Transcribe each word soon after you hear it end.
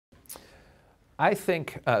I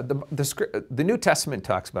think the New Testament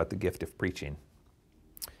talks about the gift of preaching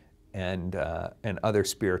and other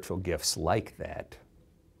spiritual gifts like that,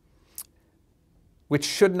 which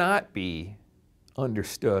should not be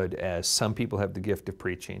understood as some people have the gift of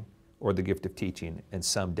preaching or the gift of teaching and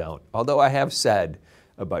some don't. Although I have said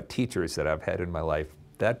about teachers that I've had in my life,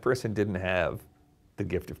 that person didn't have the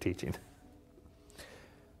gift of teaching.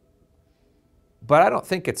 But I don't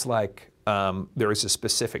think it's like there is a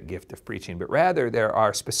specific gift of preaching, but rather there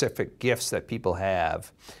are specific gifts that people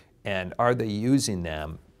have, and are they using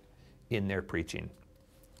them in their preaching?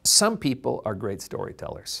 Some people are great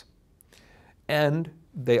storytellers, and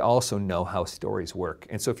they also know how stories work.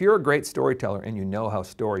 And so if you're a great storyteller and you know how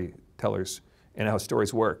storytellers and how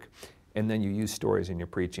stories work, and then you use stories in your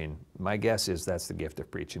preaching, my guess is that's the gift of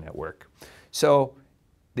preaching at work. So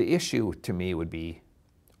the issue to me would be,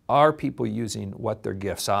 are people using what their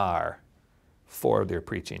gifts are for their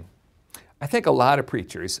preaching? I think a lot of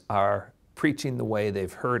preachers are preaching the way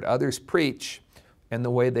they've heard others preach and the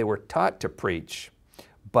way they were taught to preach,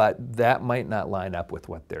 but that might not line up with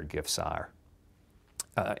what their gifts are.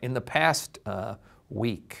 In the past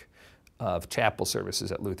week of chapel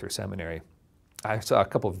services at Luther Seminary, I saw a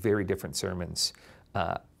couple of very different sermons,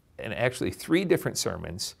 and actually 3 different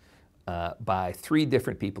sermons by 3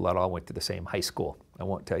 different people that all went to the same high school. I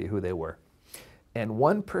won't tell you who they were. And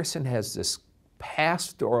one person has this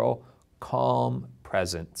pastoral, calm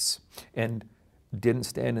presence and didn't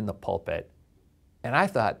stand in the pulpit. And I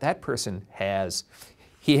thought that person has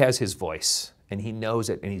his voice, and he knows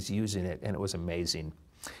it, and he's using it, and it was amazing.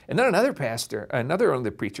 And then another one of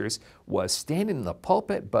the preachers was standing in the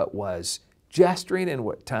pulpit, but was gesturing and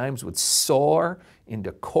at times would soar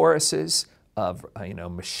into choruses of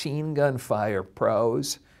machine gun fire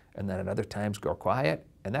prose, and then at other times go quiet.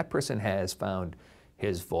 And that person has found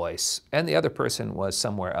his voice. And the other person was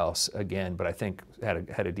somewhere else again, but I think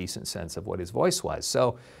had a decent sense of what his voice was.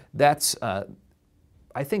 So that's,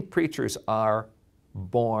 I think preachers are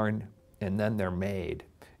born and then they're made.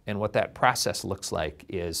 And what that process looks like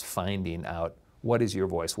is finding out what is your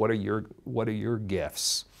voice, what are your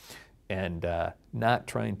gifts, and not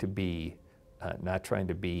trying to be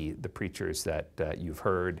the preachers that you've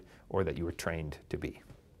heard or that you were trained to be.